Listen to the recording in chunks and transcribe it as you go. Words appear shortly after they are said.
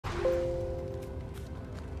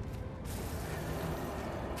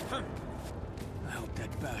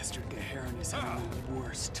Bastard Gaharin is having the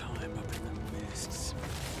worst time up in the mists.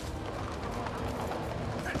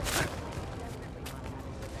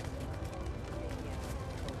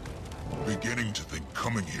 Beginning to think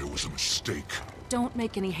coming here was a mistake. Don't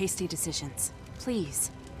make any hasty decisions.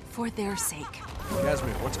 Please. For their sake.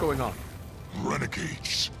 Casimir, what's going on?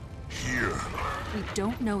 Renegades. Here. We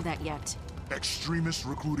don't know that yet. Extremists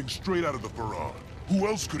recruiting straight out of the Farah. Who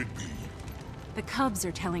else could it be? The Cubs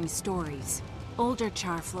are telling stories. Older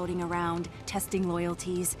Char floating around, testing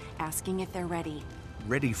loyalties, asking if they're ready.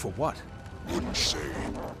 Ready for what? Wouldn't say.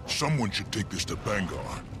 Someone should take this to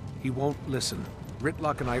Bangar. He won't listen.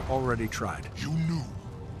 Rytlock and I already tried. You knew.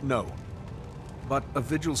 No. But a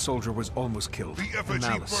Vigil soldier was almost killed. The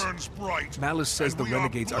effigy burns bright. Malice says the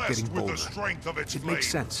renegades are getting bolder. The strength of its it makes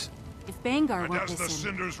sense. If Bangar and won't as listen, the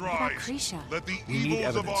cinders what about rise, Krisha? let the We need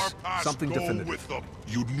evils of evidence. our past Something go definitive. with them.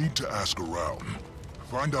 You'd need to ask around.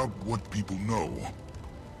 Find out what people know.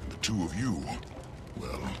 And the two of you,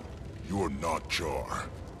 well, you're not Char.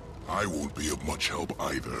 I won't be of much help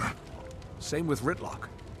either. Same with Rytlock.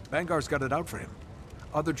 Bangar's got it out for him.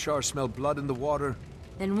 Other Char smell blood in the water.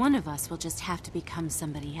 Then one of us will just have to become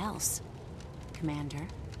somebody else. Commander.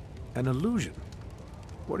 An illusion.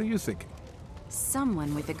 What are you thinking?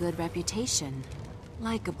 Someone with a good reputation.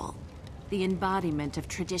 Likeable. The embodiment of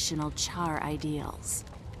traditional Char ideals.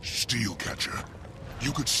 Steelcatcher.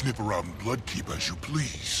 You could snip around Bloodkeep as you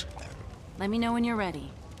please. Let me know when you're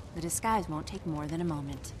ready. The disguise won't take more than a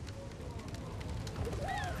moment.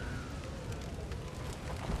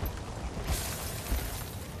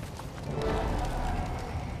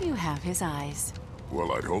 You have his eyes.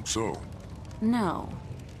 Well, I'd hope so. No.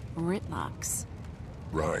 Rytlock's.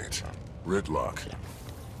 Right. Rytlock.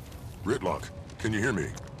 Rytlock, can you hear me?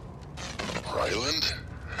 Ryland?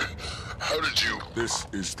 How did you... This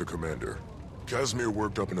is the commander. Casimir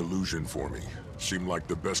worked up an illusion for me. Seemed like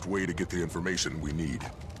the best way to get the information we need.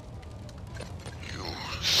 You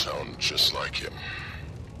sound just like him.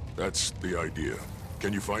 That's the idea.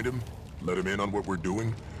 Can you find him? Let him in on what we're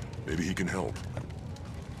doing? Maybe he can help.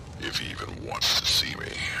 If he even wants to see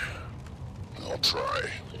me, I'll try.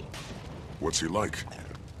 What's he like?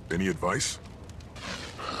 Any advice?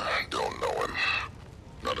 Don't know him.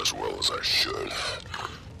 Not as well as I should.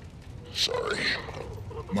 Sorry.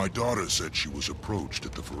 My daughter said she was approached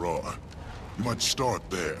at the Farah. You might start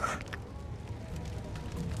there.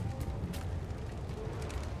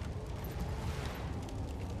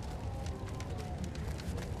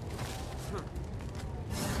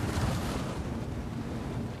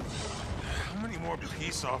 How many more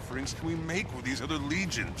peace offerings can we make with these other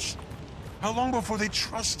legions? How long before they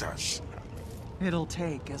trust us? It'll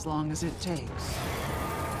take as long as it takes.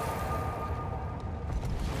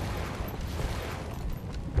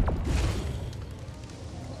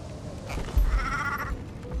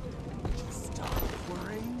 Stop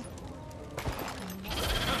worrying.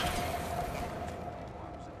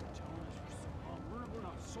 We're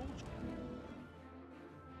not soldiers.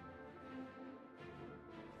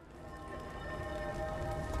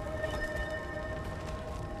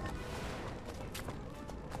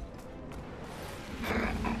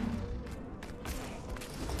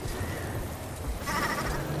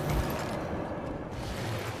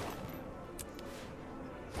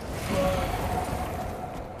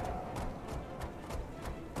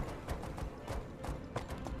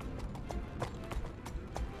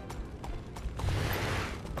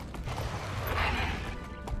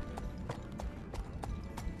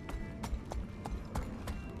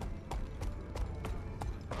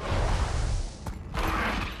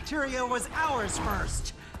 Tyria was ours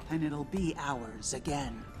first, and it'll be ours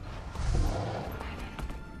again.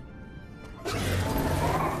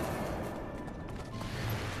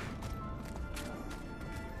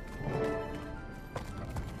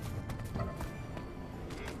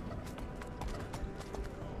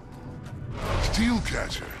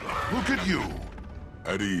 Steelcatcher, look at you.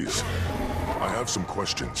 At ease. I have some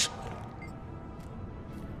questions.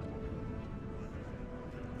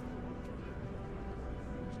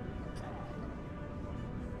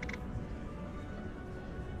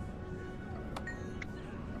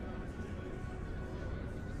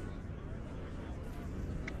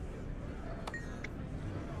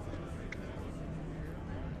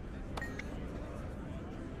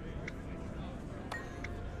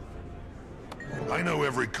 I know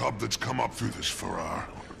every cub that's come up through this Farah.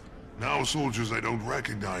 Now soldiers I don't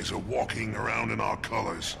recognize are walking around in our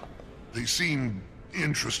colors. They seem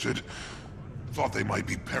interested. Thought they might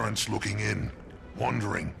be parents looking in,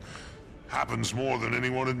 wondering. Happens more than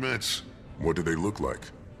anyone admits. What do they look like?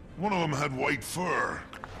 One of them had white fur,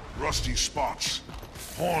 rusty spots,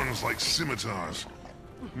 horns like scimitars.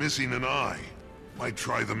 Missing an eye. Might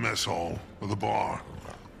try the mess hall or the bar.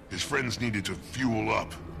 His friends needed to fuel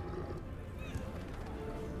up.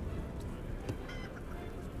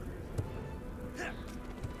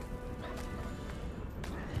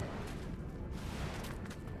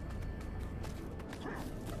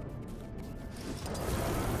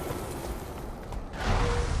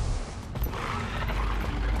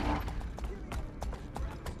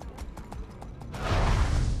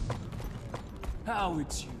 How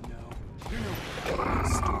it's you know? You're no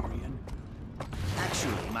historian.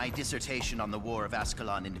 Actually, my dissertation on the War of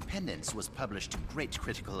Ascalon Independence was published to great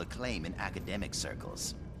critical acclaim in academic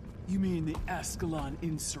circles. You mean the Ascalon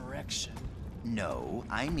insurrection? No,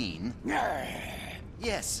 I mean...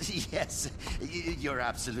 Yes, yes, you're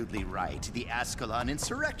absolutely right. The Ascalon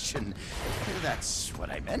insurrection. That's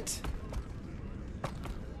what I meant.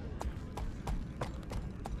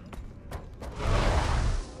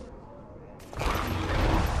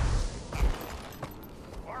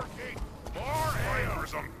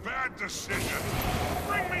 Decision.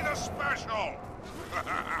 Bring me the special!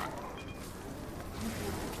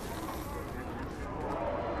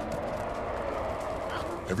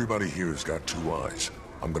 Everybody here's got 2 eyes.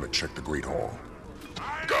 I'm gonna check the Great Hall.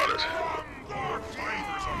 Got it. Lord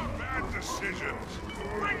favors on bad decisions.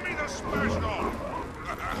 Bring me the special!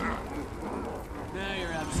 Now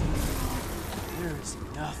you're absolutely wrong. There is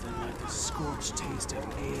nothing like the scorched taste of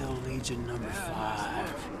Ale Legion number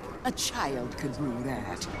 5. A child could brew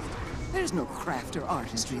that. There's no craft or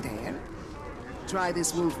artistry there. Try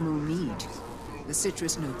this Wolf Moon mead. The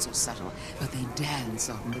citrus notes are subtle, but they dance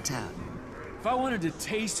on the tongue. If I wanted to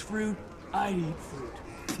taste fruit, I'd eat fruit.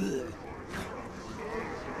 Blech.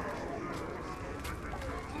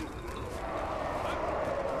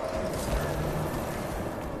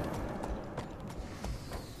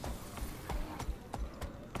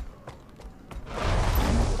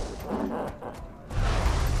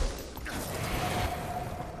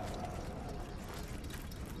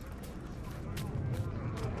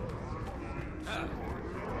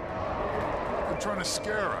 Trying to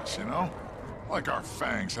scare us, you know? Like our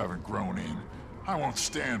fangs haven't grown in. I won't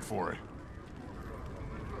stand for it.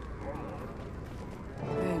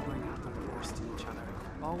 They bring out the worst in each other.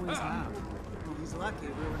 Always have. Well, he's lucky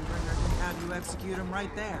Ruinbringer can have you execute him right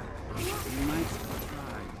there. You might still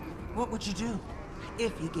try. What would you do?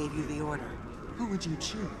 If he gave you the order, who would you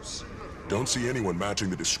choose? Don't see anyone matching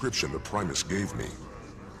the description the Primus gave me.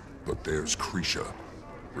 But there's Krisha.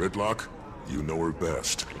 Ridlock, you know her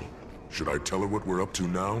best. Should I tell her what we're up to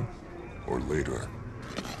now? Or later?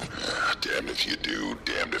 Damned if you do,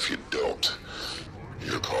 damned if you don't.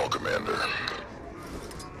 Your call, Commander.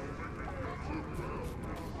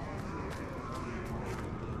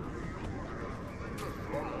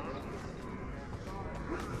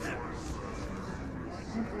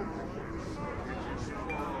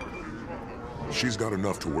 She's got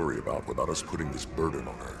enough to worry about without us putting this burden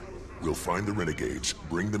on her. We'll find the renegades,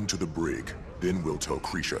 bring them to the brig, then we'll tell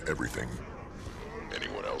Krisha everything.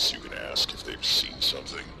 Anyone else you can ask if they've seen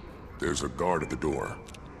something? There's a guard at the door.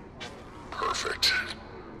 Perfect.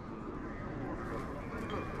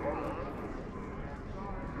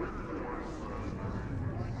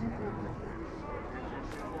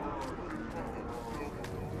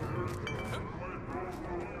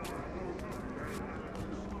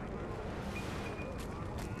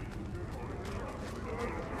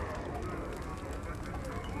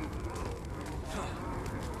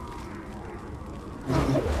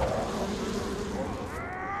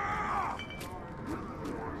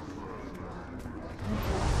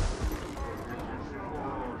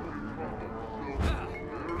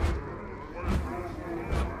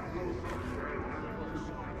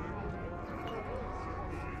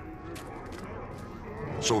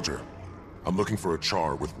 Soldier, I'm looking for a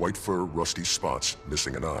char with white fur, rusty spots,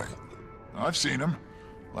 missing an eye. I've seen him.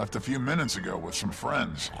 Left a few minutes ago with some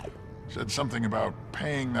friends. Said something about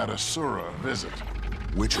paying that Asura a visit.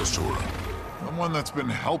 Which Asura? The one that's been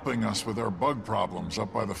helping us with our bug problems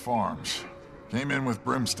up by the farms. Came in with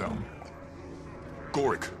brimstone.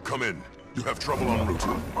 Gorik, come in. You have trouble en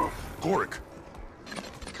route. Gorik!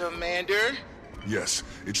 Commander? Yes,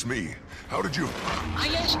 it's me. How did you... I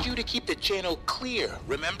asked you to keep the channel clear,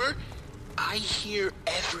 remember? I hear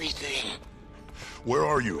everything. Where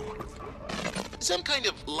are you? Some kind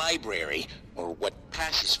of library, or what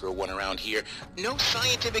passes for one around here. No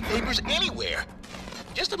scientific papers anywhere.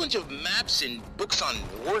 Just a bunch of maps and books on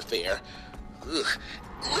warfare. Ugh.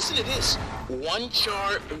 Listen to this. One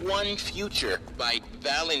Char, One Future by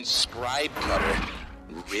Valen Scribecutter.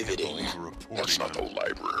 Riveting. That's not the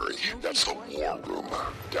library. That's the war room.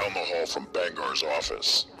 Down the hall from Bangar's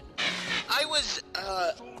office. I was,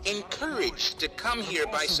 encouraged to come here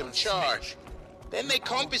by some Char. Then they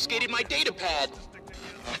confiscated my datapad.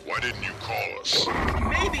 Why didn't you call us?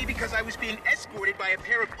 Maybe because I was being escorted by a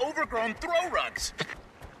pair of overgrown throw rugs.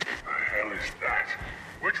 The hell is that?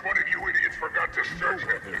 Which one of you idiots forgot to search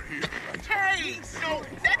it? Hey! No,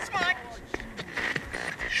 that's mine!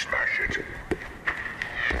 Smash it.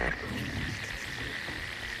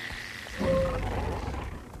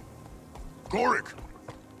 Gorik!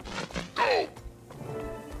 Go!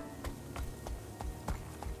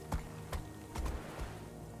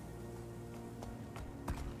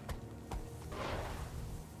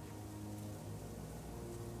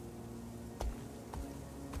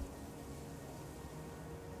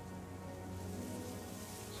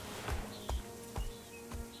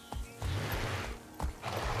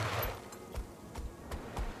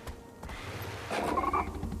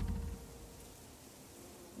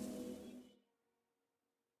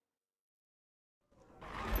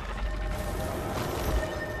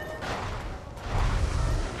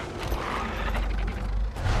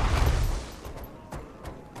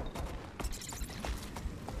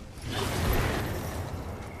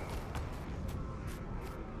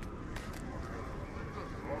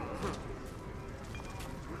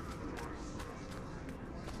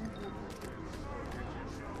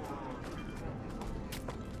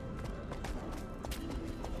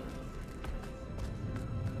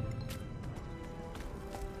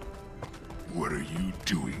 What are you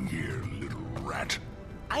doing here, little rat?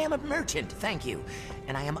 I am a merchant, thank you.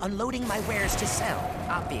 And I am unloading my wares to sell,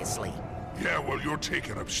 obviously. Yeah, well, you're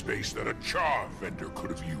taking up space that a Char vendor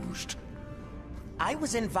could have used. I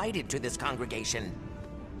was invited to this congregation.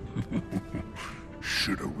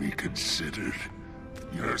 Should have reconsidered.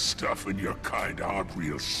 Your stuff and your kind aren't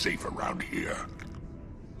real safe around here.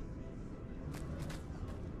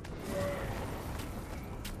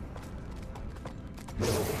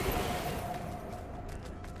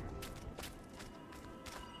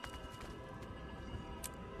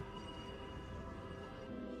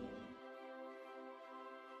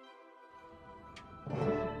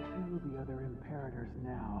 The other Imperators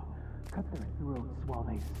now. Cut their throats while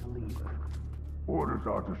they sleep. Orders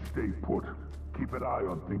are to stay put. Keep an eye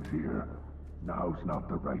on things here. Now's not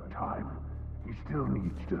the right time. He still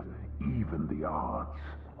needs to even the odds.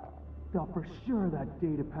 Thought for sure that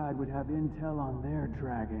datapad would have intel on their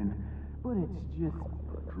dragon, but it's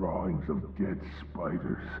just... Drawings of dead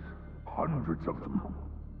spiders. Hundreds of them.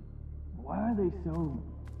 Why are they so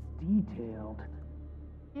detailed?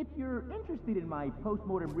 If you're interested in my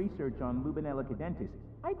post-mortem research on Lubinella cadentis,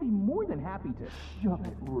 I'd be more than happy to... Shut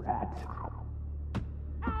it, rat.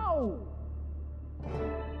 Ow!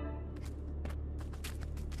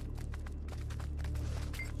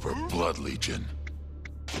 For Blood Legion.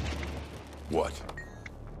 What?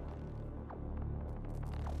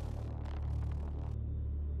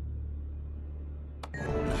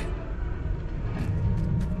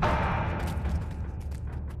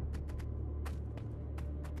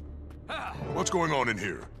 What's going on in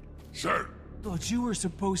here? Sir? Thought you were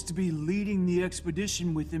supposed to be leading the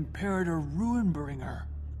expedition with Imperator Ruinbringer.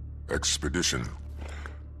 Expedition?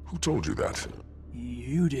 Who told you that?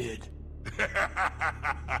 You did.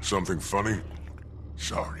 Something funny?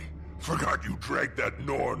 Sorry. Forgot you dragged that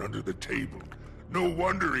Norn under the table. No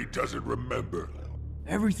wonder he doesn't remember.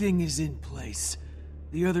 Everything is in place.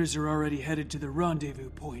 The others are already headed to the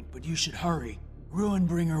rendezvous point, but you should hurry.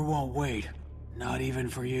 Ruinbringer won't wait. Not even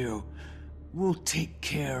for you. We'll take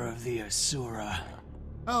care of the Asura.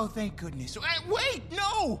 Oh, thank goodness. Wait,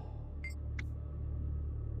 no!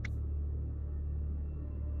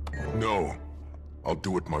 No. I'll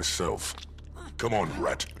do it myself. Come on,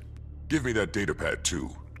 rat. Give me that datapad, too.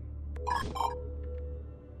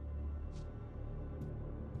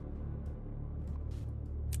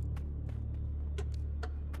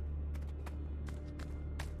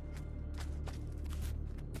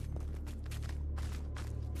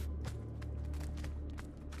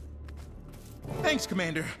 Thanks,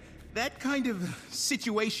 Commander. That kind of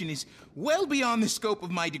situation is well beyond the scope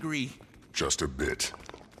of my degree. Just a bit.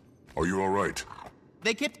 Are you all right?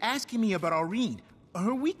 They kept asking me about Aurene,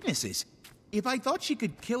 her weaknesses. If I thought she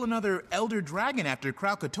could kill another Elder Dragon after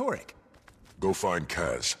Kralkatorrik. Go find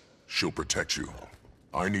Kaz. She'll protect you.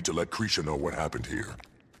 I need to let Krisha know what happened here.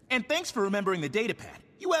 And thanks for remembering the datapad.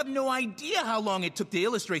 You have no idea how long it took to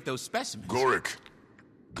illustrate those specimens. Gorik,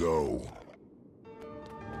 go.